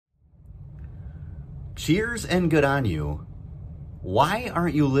Cheers and good on you. Why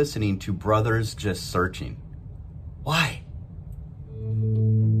aren't you listening to Brothers Just Searching? Why?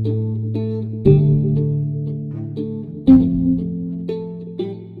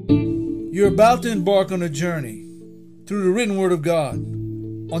 You're about to embark on a journey through the written word of God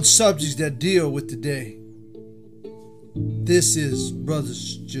on subjects that deal with today. This is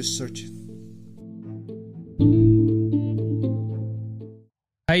Brothers Just Searching.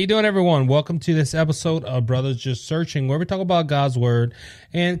 How you doing, everyone? Welcome to this episode of Brothers Just Searching, where we talk about God's Word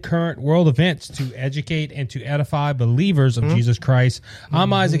and current world events to educate and to edify believers of Jesus Christ.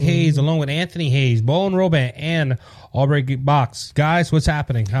 I'm Isaac Hayes, along with Anthony Hayes, Bowen Roban, and Aubrey Box. Guys, what's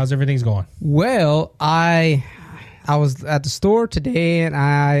happening? How's everything going? Well, I was at the store today, and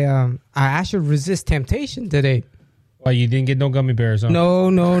I actually resist temptation today. Well, you didn't get no gummy bears, huh? No.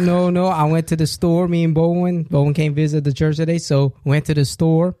 I went to the store. Me and Bowen came visit the church today, so went to the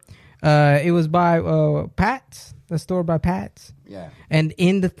store. It was by Pat's, the store by Pat's. Yeah. And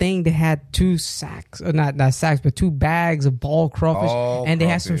in the thing, they had two sacks, or not sacks, but two bags of ball crawfish. And they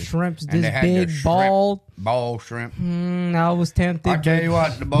had some shrimps, And this big, ball shrimp. I was tempted. I tell you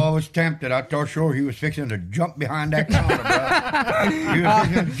what, the boy was tempted. I thought sure he was fixing to jump behind that counter, bro. He was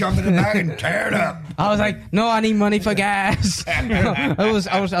fixing to jump in the bag and tear it up. I was like, no, I need money for gas. I was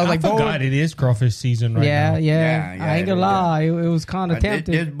like, God, it is crawfish season right now. Yeah. I ain't gonna lie, it was kind of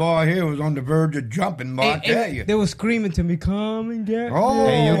tempting. This boy here was on the verge of jumping, boy, I tell you. They were screaming to me, come and get Oh.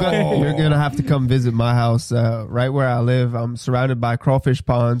 Hey, you're gonna have to come visit my house right where I live. I'm surrounded by crawfish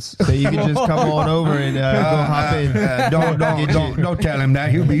ponds, so you can just come on over and go hop in. Don't tell him that.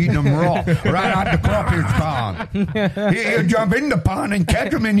 He'll be eating them raw right out the crawfish pond. He'll jump in the pond and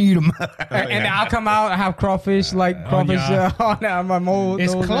catch them and eat them. And I'll come out and have crawfish on my mold.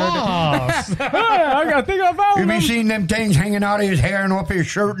 It's claws. Hey, I think I found You them. be seeing them things hanging out of his hair and off his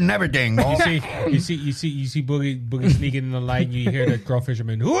shirt and everything, boy. You see Boogie sneaking in the light, and you hear the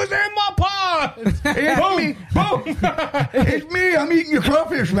crawfisherman, who's in my pond? It's me. I'm eating your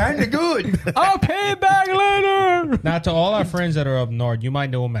crawfish, man. They're good. I'll pay back later. Now, to all our friends that are up north, you might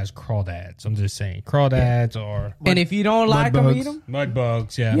know them as crawdads. I'm just saying, crawdads or And if you don't like them, eat them. mud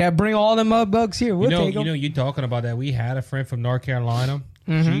bugs. Yeah, Yeah, bring all the mud bugs here. We'll take them. you talking about that. We had a friend from North Carolina.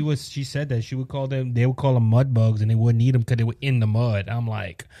 She said that they would call them mud bugs, and they wouldn't eat them because they were in the mud. I'm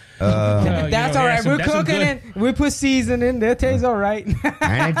like, That's all right. We're cooking it. We put seasoning. That tastes all right.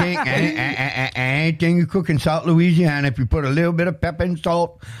 Anything you cook in South Louisiana, if you put a little bit of pepper and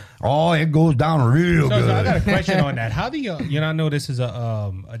salt, it goes down real good. So I got a question on that. How do you? I know this is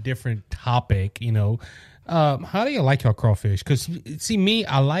a different topic. How do you like your crawfish? Because see, me,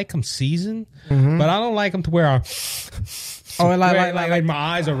 I like them seasoned, but I don't like them to where like my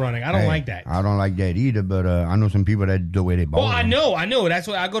eyes are running. I don't like that. I don't like that either, but I know some people that the way they ball. Well, I know. That's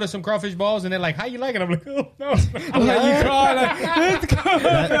why I go to some crawfish balls and they're like, "How you like it?" I'm like, "Oh no." I'm like, "You cry."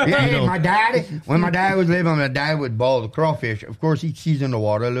 My daddy, when my dad was living, my dad would ball the crawfish. Of course, he'd season the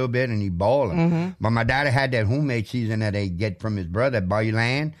water a little bit and he'd ball them. But my daddy had that homemade season that they get from his brother at Bayou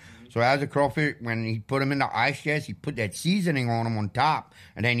Land. So as a crawfish, when he put them in the ice chest, he put that seasoning on them on top,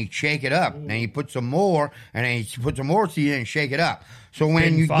 and then he'd shake it up. Then he put some more, and then he put some more seasoning and shake it up. So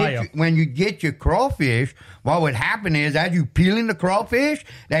when you get your crawfish, what would happen is as you peeling the crawfish,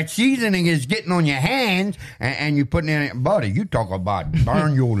 that seasoning is getting on your hands, and you putting it in butter. You talk about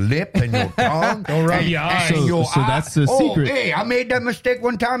burn your lip and your tongue. Don't rub your eyes. So that's the secret. Hey, I made that mistake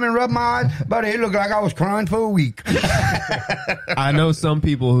one time and rubbed my eyes, but it looked like I was crying for a week. I know some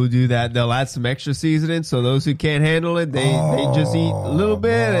people who do that. They'll add some extra seasoning, so those who can't handle it, they just eat a little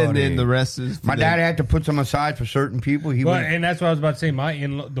bit, and then the rest is. My dad had to put some aside for certain people. And that's what I was about to say. My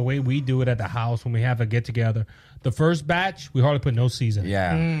in-law, the way we do it at the house when we have a get together, the first batch we hardly put no seasoning.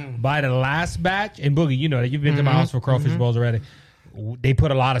 Yeah. By the last batch, and Boogie, you know that you've been to my house for crawfish balls already. They put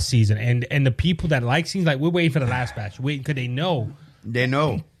a lot of seasoning, and the people that like seasoning, like we're waiting for the last batch, waiting because they know. They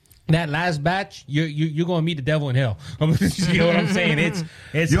know. That last batch, you're gonna meet the devil in hell. You know what I'm saying?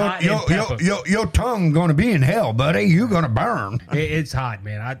 It's hot and pepper. Your tongue gonna be in hell, buddy. You're gonna burn. It's hot,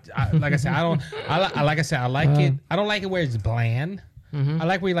 man. I like I said, I like it. I don't like it where it's bland. I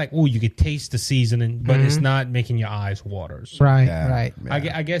like where you're like, oh, you could taste the seasoning, but it's not making your eyes water. So Right. Yeah.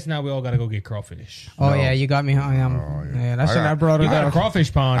 I guess now we all got to go get crawfish. Oh, yeah, you got me. That's what I brought You it got a up.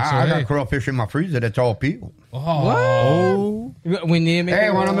 crawfish pond. So I got crawfish in my freezer that's all peeled. Oh. We need to make Hey,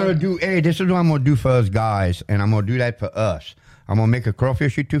 what I'm gonna do? Hey, this is what I'm gonna do for us guys, and I'm gonna do that for us. I'm going to make a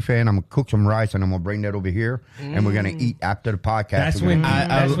crawfish etouffee, and I'm going to cook some rice, and I'm going to bring that over here, and we're going to eat after the podcast. That's when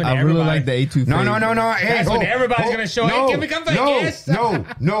I really like the etouffee. No. Hey, that's when everybody's going to show, hey, can we come for a guest?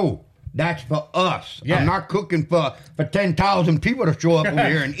 No. That's for us. Yeah. I'm not cooking for 10,000 people to show up over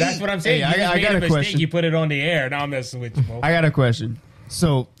here and That's eat. what I'm saying. Hey, You just I made got a a mistake. question. You put it on the air. Now I'm messing with you, Mo. I got a question.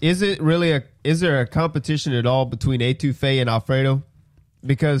 So, is there a competition at all between Etouffee and Alfredo?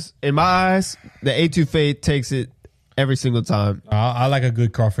 Because in my eyes, the Etouffee takes it every single time. I like a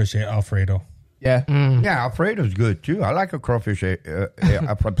good crawfish Alfredo. Yeah. Yeah, Alfredo's good too. I like a crawfish.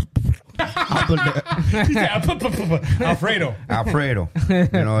 Alfredo. Alfredo. You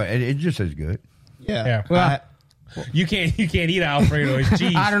know, it just as good. Yeah. Yeah. Well, You can't eat Alfredo. It's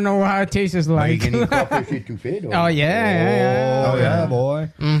cheese. I don't know how it tastes But you like. can eat crawfish etouffee, though. Oh, yeah. Oh, yeah, boy.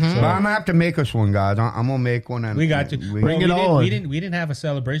 But I'm going to have to make us one, guys. I'm going to make one. And We got to Bring it on. We didn't have a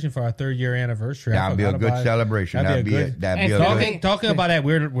celebration for our 3rd year anniversary. I That'd be a forgot good about it. celebration. That'd be good. that'd be a Talking good. about that,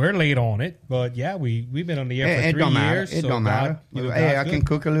 we're late on it, but yeah, we've been on the air for It 3 don't matter. years. It so don't matter. God, Hey, I God's can good.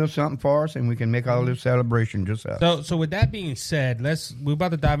 cook a little something for us, and we can make our little celebration just us. So with that being said, we're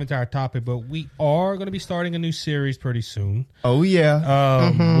about to dive into our topic, but we are going to be starting a new series pretty soon. Oh, yeah.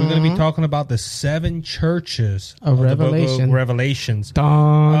 We're going to be talking about the 7 churches Of the book Revelation. Revelations.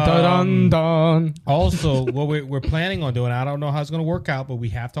 Dun, dun, dun, dun. Also, what we're planning on doing, I don't know how it's going to work out, but we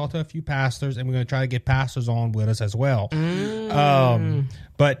have talked to a few pastors, and we're going to try to get pastors on with us as well.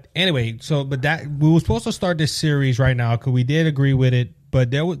 But anyway, that we were supposed to start this series right now because we did agree with it, but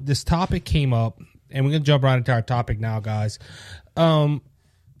this topic came up, and we're going to jump right into our topic now, guys.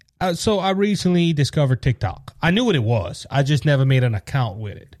 So I recently discovered TikTok. I knew what it was. I just never made an account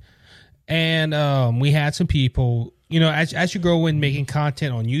with it. And we had some people, as you grow in making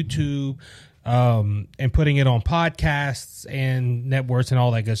content on YouTube and putting it on podcasts and networks and all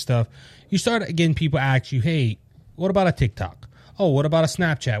that good stuff, you start getting people ask you, hey, what about a TikTok? Oh, what about a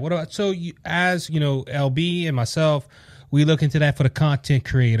Snapchat? What about LB and myself, we look into that for the content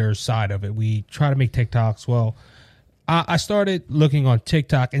creator side of it. We try to make TikToks. Well, I started looking on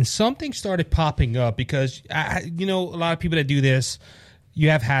TikTok and something started popping up because, a lot of people that do this, you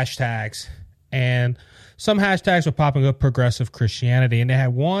have hashtags and some hashtags were popping up progressive Christianity. And they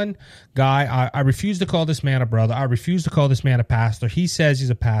had one guy, I refuse to call this man a brother. I refuse to call this man a pastor. He says he's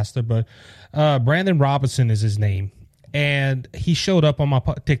a pastor, but Brandon Robinson is his name. And he showed up on my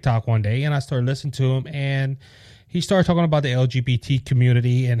TikTok one day and I started listening to him and he started talking about the LGBT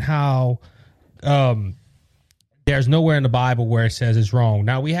community and how there's nowhere in the Bible where it says it's wrong.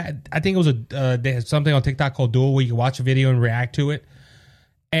 Now I think it was they had something on TikTok called Duel where you can watch a video and react to it.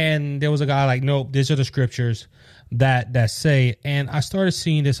 And there was a guy like, nope, these are the scriptures that say, and I started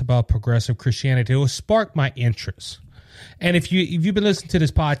seeing this about progressive Christianity. It was sparked my interest. And if you've been listening to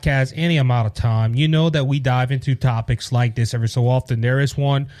this podcast any amount of time, you know that we dive into topics like this every so often. There is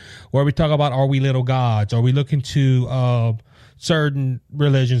one where we talk about, are we little gods? Are we looking to certain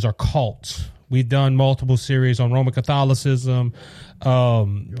religions or cults? We've done multiple series on Roman Catholicism,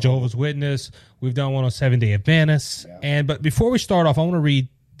 Jehovah's Witness. We've done one on Seventh-day Adventists. But before we start off, I want to read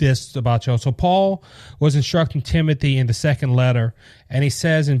this about y'all. So Paul was instructing Timothy in the second letter, and he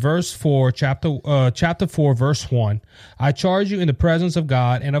says in verse 4, chapter 4, verse 1, I charge you in the presence of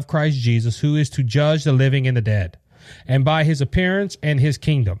God and of Christ Jesus, who is to judge the living and the dead, and by his appearance and his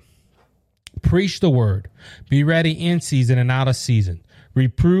kingdom. Preach the word. Be ready in season and out of season.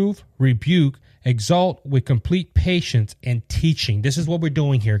 Reprove, rebuke, exalt with complete patience and teaching. This is what we're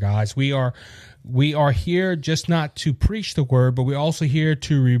doing here, guys. We are here just not to preach the word, but we're also here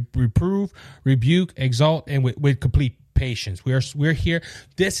to reprove, rebuke, exalt, and with complete patience. We're here.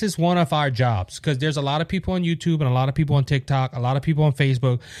 This is one of our jobs because there's a lot of people on YouTube and a lot of people on TikTok, a lot of people on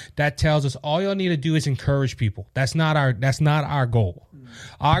Facebook that tells us all y'all need to do is encourage people. That's not our goal.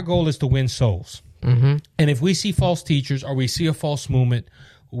 Our goal is to win souls. Mm-hmm. And if we see false teachers or we see a false movement,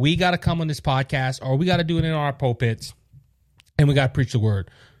 we got to come on this podcast or we got to do it in our pulpits and we got to preach the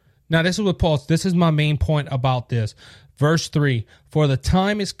word. Now, this is my main point about this. Verse 3, for the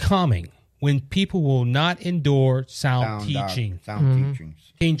time is coming when people will not endure sound teaching. Teachings.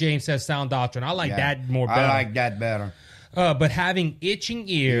 King James says sound doctrine. I like that more better. I like that better. But having itching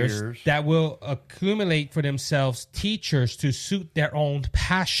ears that will accumulate for themselves teachers to suit their own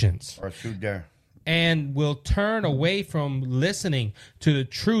passions. Or suit their... And will turn away from listening to the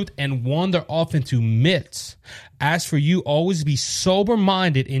truth and wander off into myths. As for you, always be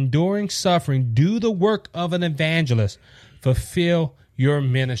sober-minded, enduring suffering, do the work of an evangelist, fulfill your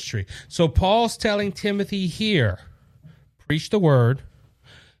ministry. So Paul's telling Timothy here, preach the word,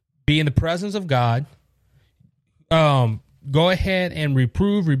 be in the presence of God, go ahead and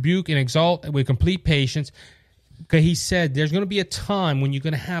reprove, rebuke, and exalt with complete patience. Because he said there's going to be a time when you're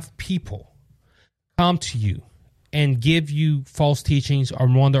going to have people come to you and give you false teachings or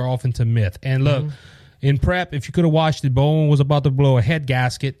wander off into myth. And look, In prep, if you could have watched it, Bowen was about to blow a head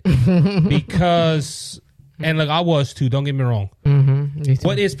gasket because, and look, I was too, don't get me wrong.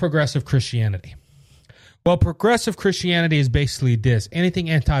 What is progressive Christianity? Well, progressive Christianity is basically this, anything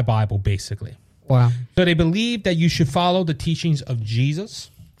anti-Bible, basically. Wow. So they believe that you should follow the teachings of Jesus.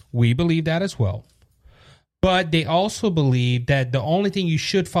 We believe that as well. But they also believe that the only thing you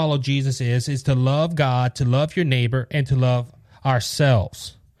should follow Jesus is to love God, to love your neighbor, and to love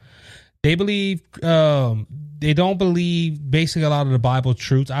ourselves. They believe, they don't believe basically a lot of the Bible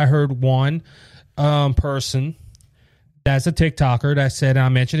truths. I heard one person that's a TikToker that said, I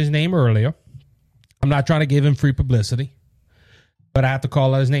mentioned his name earlier. I'm not trying to give him free publicity, but I have to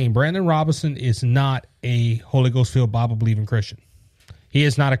call out his name. Brandon Robinson is not a Holy Ghost-filled Bible-believing Christian. He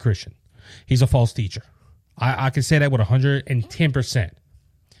is not a Christian. He's a false teacher. I can say that with 110%.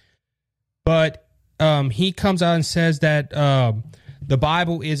 But he comes out and says that the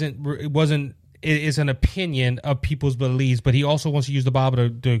Bible is an opinion of people's beliefs, but he also wants to use the Bible to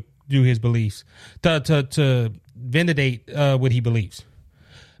do his beliefs, to validate what he believes.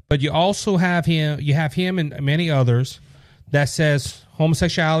 But you also have him and many others that says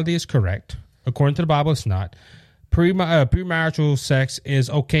homosexuality is correct. According to the Bible, it's not. Premarital sex is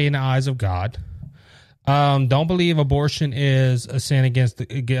okay in the eyes of God. Don't believe abortion is a sin against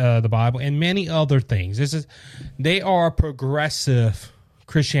the Bible, and many other things. They are progressive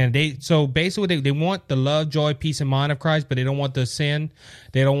Christianity. So basically, they want the love, joy, peace, and mind of Christ, but they don't want the sin.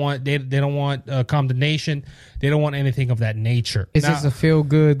 They don't want condemnation. They don't want anything of that nature. Is this a feel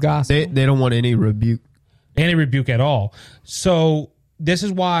good gospel? They don't want any rebuke. Any rebuke at all. So this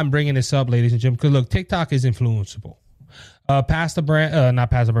is why I'm bringing this up, ladies and gentlemen. Because look, TikTok is influenceable. Pastor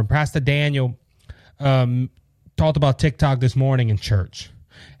Daniel talked about TikTok this morning in church.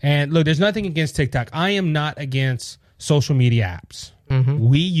 And look, there's nothing against TikTok. I am not against social media apps.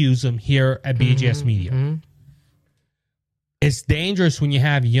 We use them here at BGS Media. It's dangerous when you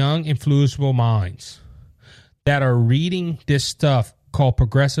have young, influenceable minds that are reading this stuff called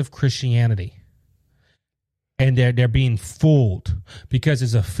progressive Christianity. And they're being fooled because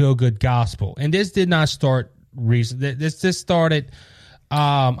it's a feel-good gospel. And this did not start recently. This started,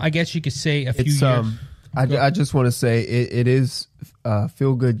 I guess you could say, a few years. I just want to say it is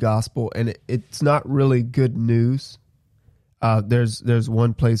feel-good gospel, and it's not really good news. There's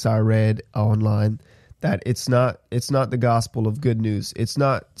one place I read online that it's not the gospel of good news. It's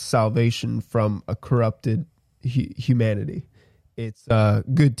not salvation from a corrupted humanity. It's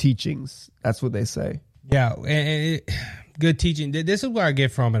good teachings. That's what they say. Yeah, and good teaching. This is where I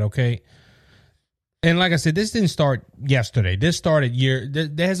get from it, okay? And like I said, this didn't start yesterday. This started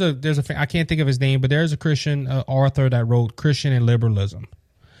there's a I can't think of his name, but there's a Christian author that wrote Christian and Liberalism.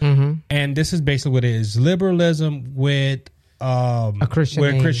 And this is basically what it is. Liberalism with a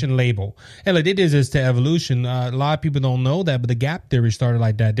Christian label. And like, they did this to evolution. A lot of people don't know that, but the gap theory started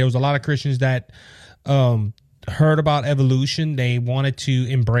like that. There was a lot of Christians that heard about evolution. They wanted to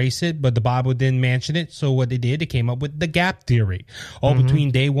embrace it, but the Bible didn't mention it. So what they did, they came up with the gap theory. Between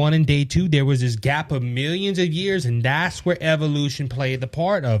day one and day two, there was this gap of millions of years, and that's where evolution played the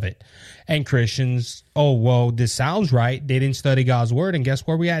part of it. And Christians, oh, well, this sounds right. They didn't study God's word, and guess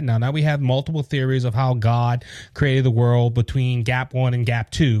where we at now? Now we have multiple theories of how God created the world between gap one and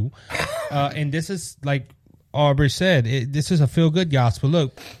gap two. And this is like Aubrey said, this is a feel-good gospel.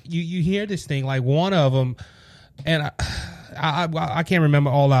 Look, you hear this thing, like one of them, and I can't remember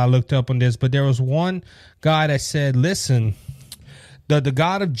all I looked up on this, but there was one guy that said, listen, the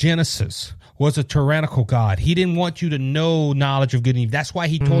God of Genesis was a tyrannical God. He didn't want you to know knowledge of good and evil. That's why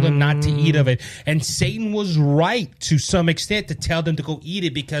he told them not to eat of it. And Satan was right to some extent to tell them to go eat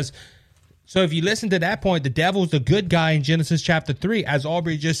it, because so if you listen to that point, the devil's the good guy in Genesis chapter 3, as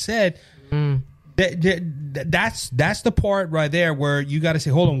Aubrey just said. That's the part right there where you got to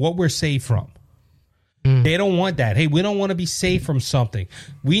say, hold on, what we're saved from. They don't want that. Hey, we don't want to be saved from something.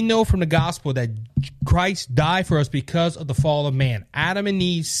 We know from the gospel that Christ died for us because of the fall of man. Adam and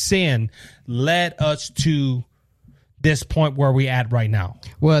Eve's sin led us to this point where we're at right now.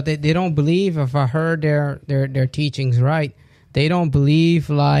 Well, they don't believe, if I heard their teachings right, they don't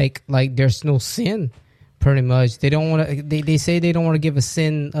believe like there's no sin. Pretty much, they don't want to. They say they don't want to give a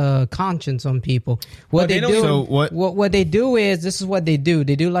sin conscience on people. What they do, so what they do is, this is what they do.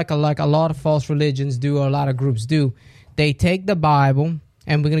 They do like a lot of false religions do, or a lot of groups do. They take the Bible,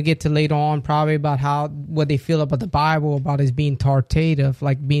 and we're gonna get to later on probably about what they feel about the Bible, about it being authoritative,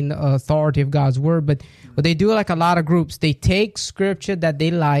 like being the authority of God's word. But what they do, like a lot of groups, they take scripture that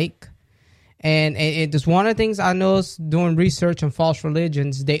they like. And it's one of the things I noticed doing research on false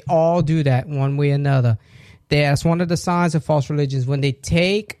religions. They all do that one way or another. That's one of the signs of false religions, when they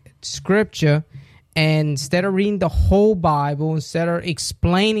take scripture And instead of reading the whole Bible, instead of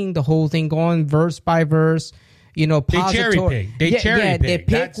explaining the whole thing, going verse by verse, you know, They cherry pick. They cherry They pick.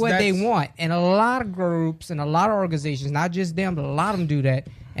 pick what they want. And a lot of groups and a lot of organizations, not just them, but a lot of them do that.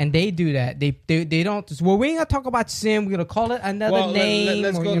 And they do that. They don't. Well, we ain't gonna talk about sin. We're gonna call it another name.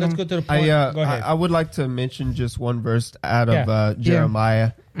 Let's go to the point. Go ahead. I would like to mention just one verse out of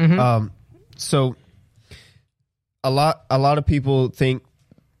Jeremiah. Mm-hmm. So a lot of people think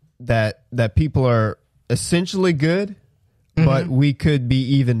that people are essentially good, but we could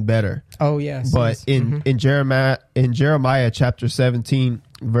be even better. Oh yes. But yes. in Jeremiah chapter 17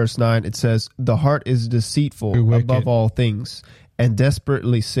 verse 9, it says, "The heart is deceitful above all things and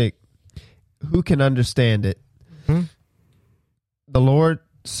desperately sick. Who can understand it? The Lord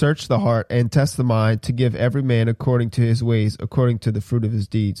search the heart and test the mind to give every man according to his ways, according to the fruit of his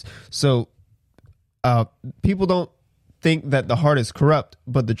deeds." So people don't think that the heart is corrupt,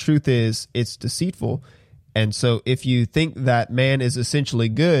 but the truth is it's deceitful. And so if you think that man is essentially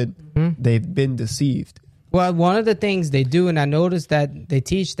good, they've been deceived. Well, one of the things they do, and I noticed that they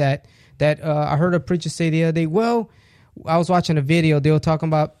teach that I heard a preacher say the other day, well, I was watching a video. They were talking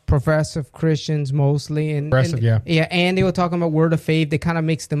about progressive Christians mostly. And they were talking about word of faith. They kind of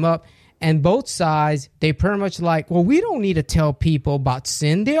mixed them up. And both sides, they pretty much like, well, we don't need to tell people about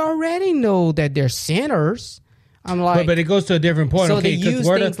sin. They already know that they're sinners. I'm like, but it goes to a different point. So Okay, they use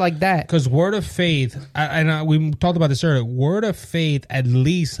things like that. Because word of faith, we talked about this earlier. Word of faith at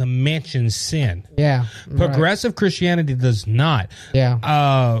least mentions sin. Yeah, Progressive Christianity does not.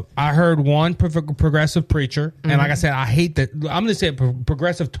 Yeah. I heard one progressive preacher, and like I said, I hate that. I'm going to say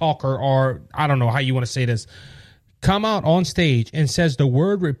progressive talker, or I don't know how you want to say this, come out on stage and says the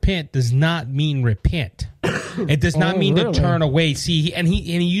word repent does not mean repent. It does not mean to turn away. See,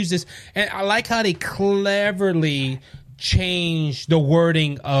 he used this, and I like how they cleverly change the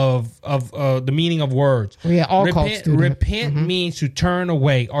wording of the meaning of words. Well, yeah, all cults do that. Repent means to turn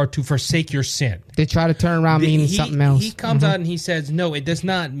away or to forsake your sin. They try to turn around meaning something else. He comes out and he says, no, it does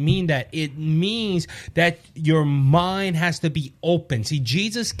not mean that. It means that your mind has to be open. See,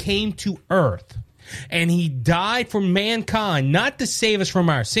 Jesus came to earth. And he died for mankind, not to save us from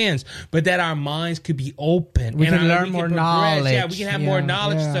our sins, but that our minds could be open. We can learn more knowledge. Yeah, we can have more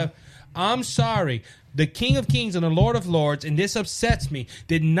knowledge stuff. I'm sorry. The King of Kings and the Lord of Lords, and this upsets me,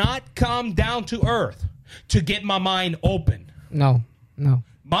 did not come down to earth to get my mind open. No.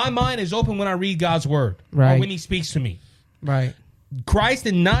 My mind is open when I read God's word or when he speaks to me. Right. Christ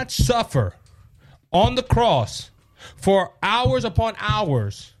did not suffer on the cross for hours upon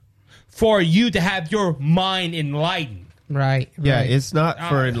hours for you to have your mind enlightened. Right. Yeah, it's not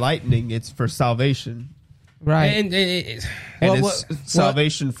for enlightening, it's for salvation. Right. And it's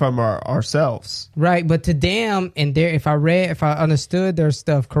salvation from ourselves. Right, but to them, and there, if I understood their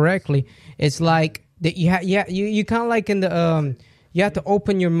stuff correctly, it's like that you kind of like in the you have to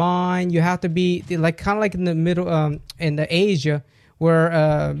open your mind. You have to be like kind of like in the middle in the Asia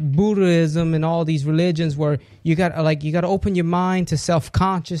where Buddhism and all these religions where you got to open your mind to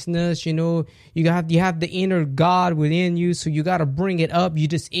self-consciousness. You know, you have the inner God within you, so you got to bring it up. You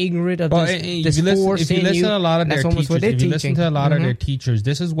just ignorant of this force in you. If you listen to a lot of their teachers,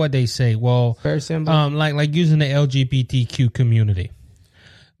 this is what they say. Well, very simple. Like using the LGBTQ community.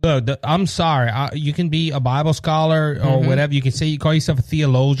 Look, I'm sorry. You can be a Bible scholar or whatever. You can say you call yourself a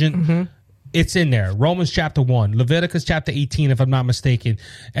theologian. It's in there. Romans chapter 1, Leviticus chapter 18, if I'm not mistaken,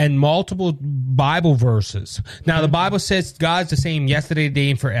 and multiple Bible verses. Now, the Bible says God's the same yesterday, today,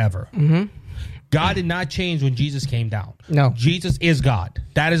 and forever. God did not change when Jesus came down. No. Jesus is God.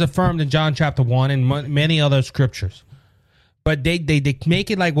 That is affirmed in John chapter 1 and many other scriptures. But they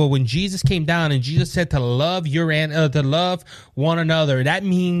make it like, well, when Jesus came down and Jesus said to love to love one another, that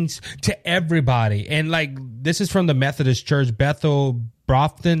means to everybody. And like, this is from the Methodist Church,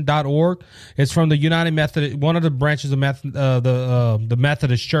 BethelBrofton.org. It's from the United Methodist, one of the branches of the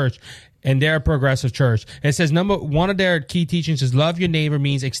Methodist Church, and they're a progressive church. It says one of their key teachings is love your neighbor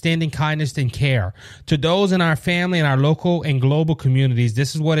means extending kindness and care to those in our family and our local and global communities.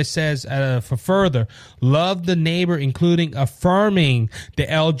 This is what it says for further. Love the neighbor, including affirming the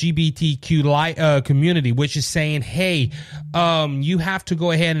LGBTQ community, which is saying, hey, you have to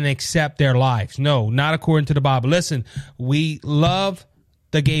go ahead and accept their lives. No, not according to the Bible. Listen, we love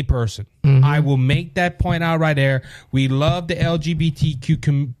the gay person. I will make that point out right there. We love the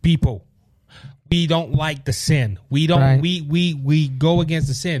LGBTQ people. We don't like the sin. We don't. Right. We go against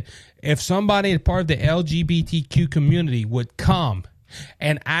the sin. If somebody part of the LGBTQ community would come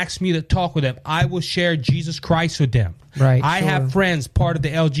and ask me to talk with them, I will share Jesus Christ with them. Right. I have friends part of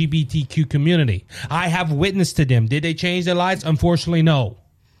the LGBTQ community. I have witnessed to them. Did they change their lives? Unfortunately, no.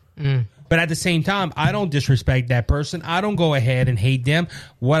 But at the same time, I don't disrespect that person. I don't go ahead and hate them.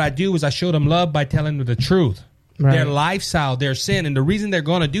 What I do is I show them love by telling them the truth. Right. Their lifestyle, their sin. And the reason they're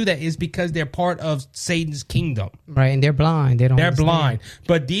going to do that is because they're part of Satan's kingdom. Right, and they're blind. They're blind.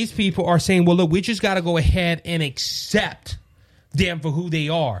 But these people are saying, well, look, we just got to go ahead and accept them for who they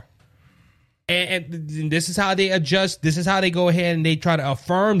are. And this is how they adjust. This is how they go ahead and they try to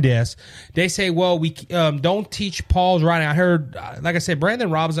affirm this. They say, well, we don't teach Paul's writing. I heard, like I said, Brandon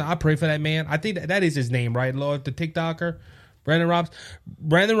Robinson, I pray for that man. I think that is his name, right, Lord, the TikToker? Brandon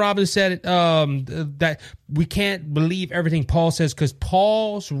Robinson said that we can't believe everything Paul says because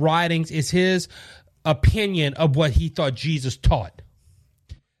Paul's writings is his opinion of what he thought Jesus taught.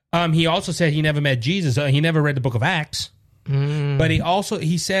 He also said he never met Jesus. He never read the book of Acts. But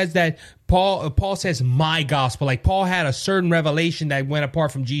he says that Paul says my gospel. Like Paul had a certain revelation that went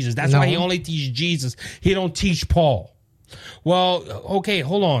apart from Jesus. That's why he only teaches Jesus. He don't teach Paul. Well, okay,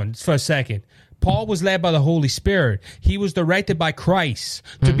 hold on for a second. Paul was led by the Holy Spirit. He was directed by Christ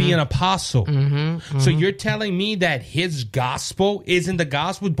to be an apostle. So you're telling me that his gospel isn't the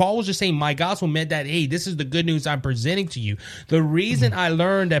gospel? Paul was just saying my gospel meant that, hey, this is the good news I'm presenting to you. The reason I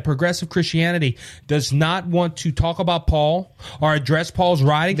learned that progressive Christianity does not want to talk about Paul or address Paul's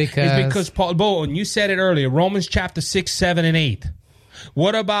writing is because Paul, Bo, and you said it earlier, Romans chapter 6, 7, and 8.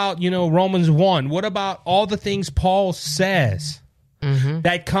 What about, Romans 1? What about all the things Paul says?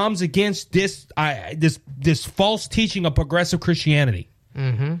 That comes against this false teaching of progressive Christianity.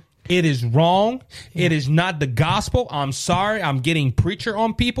 It is wrong. It is not the gospel. I'm sorry. I'm getting preacher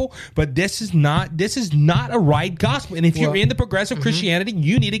on people, but this is not a right gospel. And if you're in the progressive Christianity,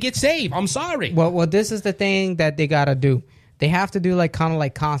 you need to get saved. I'm sorry. Well, this is the thing that they got to do. They have to do kind of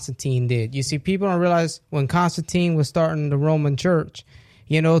like Constantine did. You see, people don't realize when Constantine was starting the Roman church,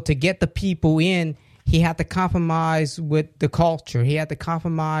 to get the people in, he had to compromise with the culture. He had to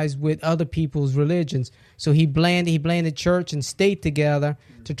compromise with other people's religions. So he blended church and state together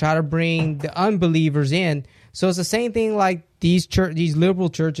to try to bring the unbelievers in. So it's the same thing like these liberal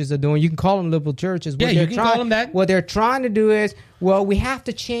churches are doing. You can call them liberal churches. Call them that. What they're trying to do is, we have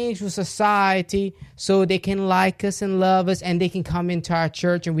to change with society so they can like us and love us, and they can come into our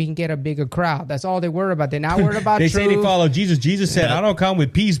church and we can get a bigger crowd. That's all they worry about. They're not worried about they truth. say they follow Jesus. Jesus said, I don't come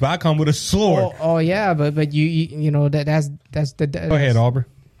with peace, but I come with a sword. Oh yeah, but that's the. Go ahead, Aubrey.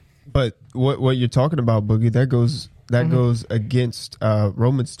 But what you're talking about, Boogie, that goes against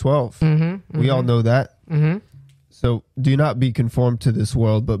Romans 12. We all know that. So do not be conformed to this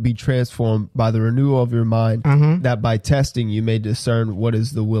world, but be transformed by the renewal of your mind, that by testing you may discern what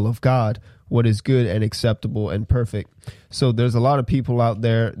is the will of God, what is good and acceptable and perfect. So there's a lot of people out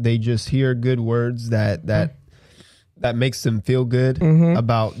there, they just hear good words that makes them feel good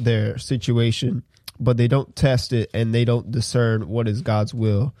about their situation, but they don't test it and they don't discern what is God's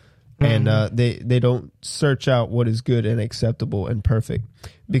will. And they don't search out what is good and acceptable and perfect.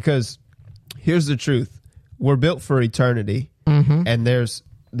 Because here's the truth. We're built for eternity, and there's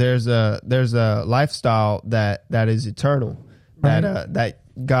a lifestyle that is eternal, that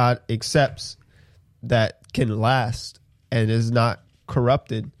God accepts, that can last and is not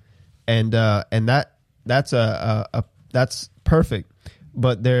corrupted, and that's perfect.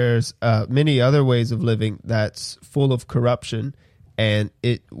 But there's many other ways of living that's full of corruption, and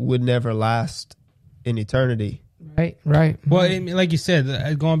it would never last in eternity. Right. Well, like you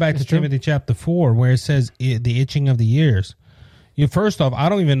said, going back to Timothy chapter 4, where it says the itching of the ears. First off, I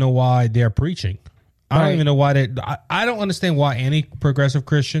don't even know why they're preaching. I don't even know why I don't understand why any progressive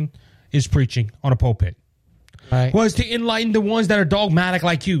Christian is preaching on a pulpit. Right. Well, it's to enlighten the ones that are dogmatic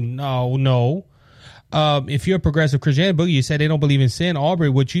like you. No. If you're a progressive Christian, Boogie, you said they don't believe in sin. Aubrey,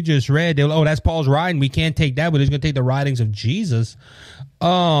 what you just read, that's Paul's writing. We can't take that, but he's going to take the writings of Jesus.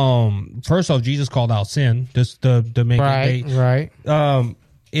 First off, Jesus called out sin just to make it. Right.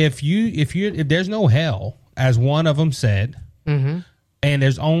 If there's no hell, as one of them said, and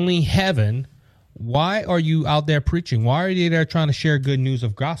there's only heaven, why are you out there preaching? Why are you there trying to share good news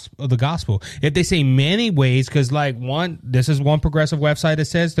of the gospel? If they say many ways, because this is one progressive website that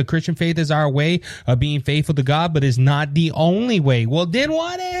says the Christian faith is our way of being faithful to God, but it's not the only way. Well, then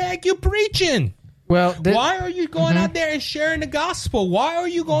why the heck you preaching? Well, why are you going out there and sharing the gospel? Why are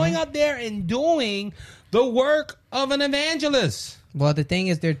you going out there and doing the work of an evangelist? Well, the thing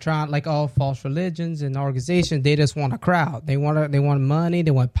is, they're trying, like all false religions and organizations, they just want a crowd. They want money,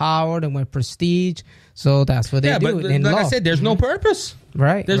 they want power, they want prestige. So that's what they do. But like I said, there's no purpose.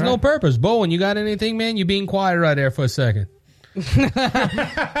 Right. There's no purpose. Bowen, you got anything, man? You being quiet right there for a second.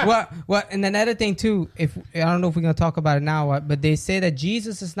 Well, and another thing too, I don't know if we're gonna talk about it now, but they say that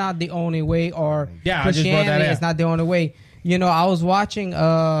Jesus is not the only way, or Christianity is not the only way. I was watching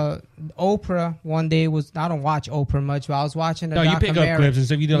Oprah one day was, I don't watch Oprah much, but I was watching a No, you pick up documentary. clips and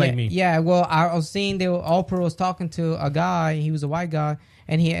stuff. You do like me. Yeah, well, I was seeing Oprah was talking to a guy. He was a white guy,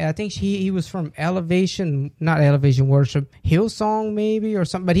 and I think he was from not Elevation Worship, Hillsong maybe or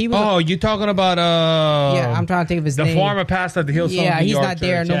something. But he was. Oh, you talking about yeah, I'm trying to think of his name. the former pastor of the Hillsong. Yeah, New he's York not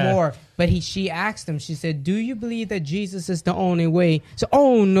there Church, no yeah. more. But she asked him, she said, do you believe that Jesus is the only way? So,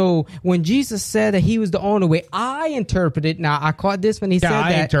 oh no, when Jesus said that he was the only way, I interpreted, now I caught this when he said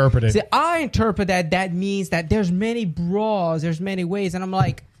that. I interpret that means that there's many bras, there's many ways. And I'm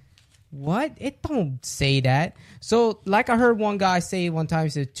like, what? It don't say that. So, like I heard one guy say one time, he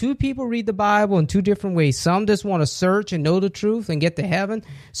said, two people read the Bible in two different ways. Some just want to search and know the truth and get to heaven.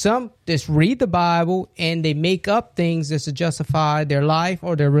 Some just read the Bible and they make up things just to justify their life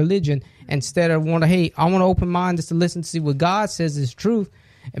or their religion instead of hey, I want to open mind just to listen to see what God says is truth.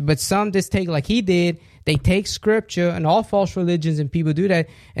 But some just take, like he did, they take scripture, and all false religions and people do that,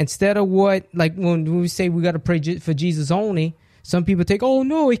 instead of like when we say we got to pray for Jesus only, some people take, oh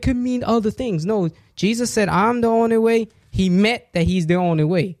no, it could mean other things. No, Jesus said, I'm the only way. He meant that he's the only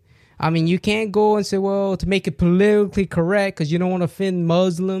way. I mean, you can't go and say, well, to make it politically correct, because you don't want to offend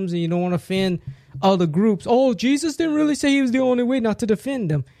Muslims and you don't want to offend other groups. Oh, Jesus didn't really say he was the only way, not to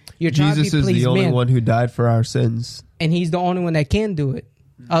defend them. You're trying Jesus to is please the only men, one who died for our sins. and he's the only one that can do it.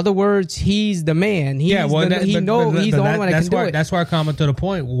 Other words, he's the man. He's Yeah, well, he's the only one that can do it. That's where I come to the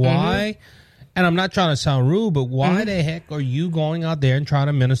point. Why? And I'm not trying to sound rude, but why the heck are you going out there and trying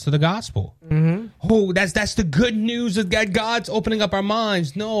to minister the gospel? Oh, that's the good news that God's opening up our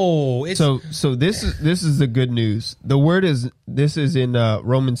minds. No, it's So this is the good news. The word is in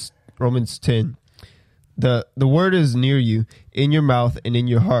Romans 10. The word is near you, in your mouth and in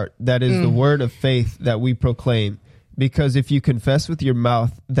your heart. That is the word of faith that we proclaim. Because if you confess with your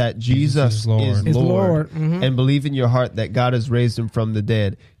mouth that Jesus is Lord, and believe in your heart that God has raised him from the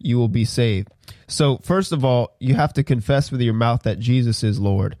dead, you will be saved. So first of all, you have to confess with your mouth that Jesus is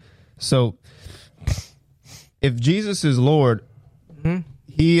Lord. So if Jesus is Lord,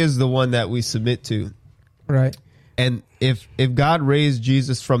 he is the one that we submit to. Right. And if God raised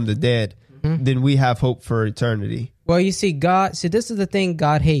Jesus from the dead, then we have hope for eternity. Well, you see, this is the thing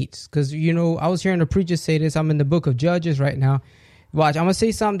God hates. Because, I was hearing a preacher say this. I'm in the book of Judges right now. Watch, I'm going to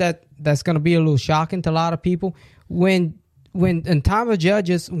say something that's going to be a little shocking to a lot of people. When in time of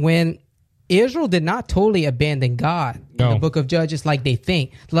Judges, when Israel did not totally abandon God in the book of Judges like they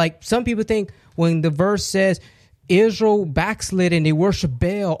think. Like some people think when the verse says Israel backslid and they worship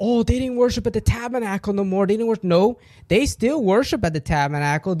Baal. Oh, they didn't worship at the tabernacle no more. They didn't worship. No, they still worship at the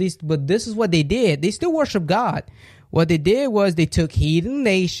tabernacle. But this is what they did. They still worship God. What they did was they took heathen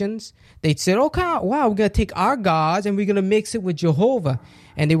nations. They said, okay, wow, we're going to take our gods and we're going to mix it with Jehovah.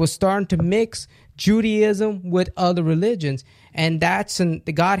 And they were starting to mix Judaism with other religions. And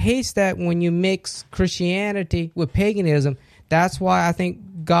God hates that when you mix Christianity with paganism. That's why I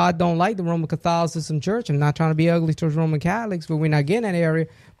think God don't like the Roman Catholicism Church. I'm not trying to be ugly towards Roman Catholics, but we're not getting that area.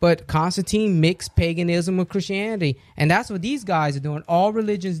 But Constantine mixed paganism with Christianity. And that's what these guys are doing. All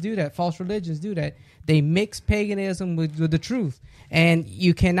religions do that. False religions do that. They mix paganism with the truth. And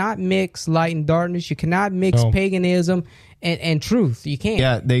you cannot mix light and darkness. You cannot mix paganism and truth. You can't.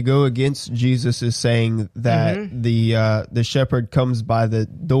 Yeah, they go against Jesus is saying that the shepherd comes by the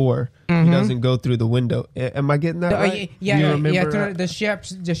door. He doesn't go through the window. Am I getting that right? Yeah, through the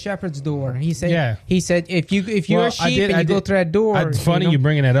shepherd's door. He said if you're a sheep and you go through that door. It's funny you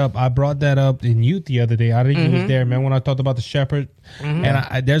bringing that up. I brought that up in youth the other day. I think you was there, man, when I talked about the shepherd.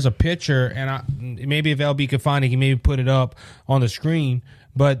 And there's a picture, and maybe if LB could find it, he maybe put it up on the screen.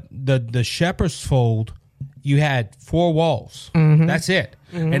 But the shepherd's fold, you had 4 walls. That's it.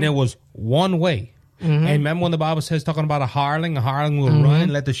 And it was one way. And remember when the Bible says, talking about a hireling will run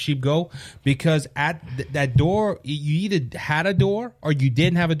and let the sheep go? Because at that door, you either had a door or you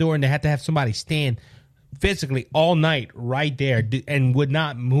didn't have a door, and they had to have somebody stand physically all night right there and would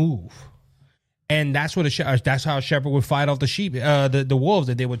not move. And that's what that's how a shepherd would fight off the sheep, the wolves.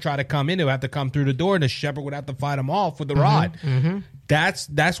 That they would try to come in, they would have to come through the door, and the shepherd would have to fight them off with the rod.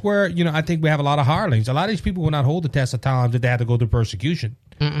 That's where I think we have a lot of hirelings. A lot of these people will not hold the test of time that they have to go through persecution.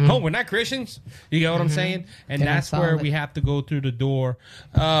 Oh, we're not Christians. You get what I'm saying? And that's where we have to go through the door.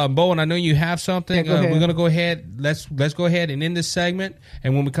 Bowen, I know you have something. Yeah, we're gonna go ahead. Let's go ahead and end this segment.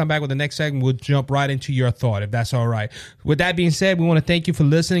 And when we come back with the next segment, we'll jump right into your thought, if that's all right. With that being said, we want to thank you for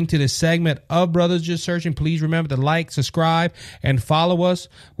listening to this segment of Brothers Just Searching. Please remember to like, subscribe, and follow us.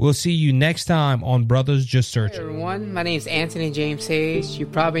 We'll see you next time on Brothers Just Searching. Hey everyone, my name is Anthony James Hayes. You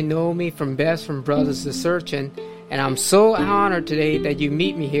probably know me from Brothers Just Searching. And I'm so honored today that you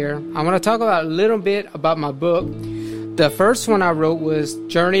meet me here. I want to talk about a little bit about my book. The first one I wrote was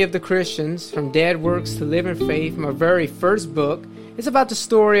Journey of the Christians, From Dead Works to Living Faith, my very first book. It's about the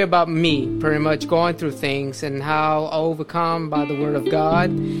story about me, pretty much going through things and how I overcome by the Word of God.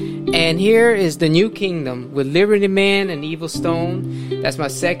 And here is The New Kingdom with Liberty Man and Evil Stone. That's my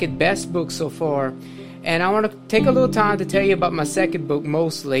second best book so far. And I want to take a little time to tell you about my second book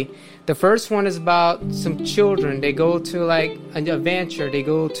mostly. The first one is about some children. They go to like an adventure. They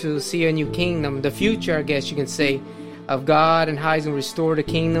go to see a new kingdom, the future, I guess you can say, of God and how He's going to restore the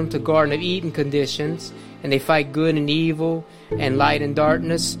kingdom to Garden of Eden conditions. And they fight good and evil and light and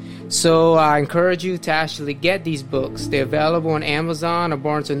darkness. So I encourage you to actually get these books. They're available on Amazon or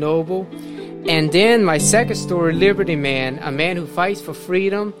Barnes & Noble. And then my second story, Liberty Man, a man who fights for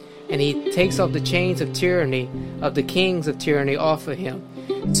freedom, and he takes off the chains of tyranny, of the kings of tyranny off of him.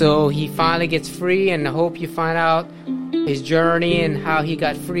 So he finally gets free, and I hope you find out his journey and how he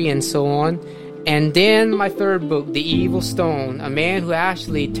got free and so on. And then my third book, The Evil Stone, a man who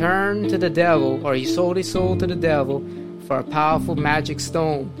actually turned to the devil, or he sold his soul to the devil for a powerful magic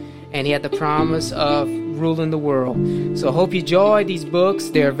stone. And he had the promise of ruling the world. So I hope you enjoy these books.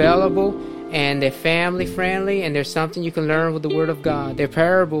 They're available, and they're family friendly, and there's something you can learn with the Word of God. They're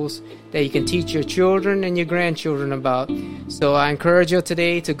parables that you can teach your children and your grandchildren about. So I encourage you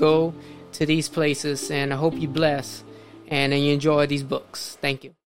today to go to these places, and I hope you bless and you enjoy these books. Thank you.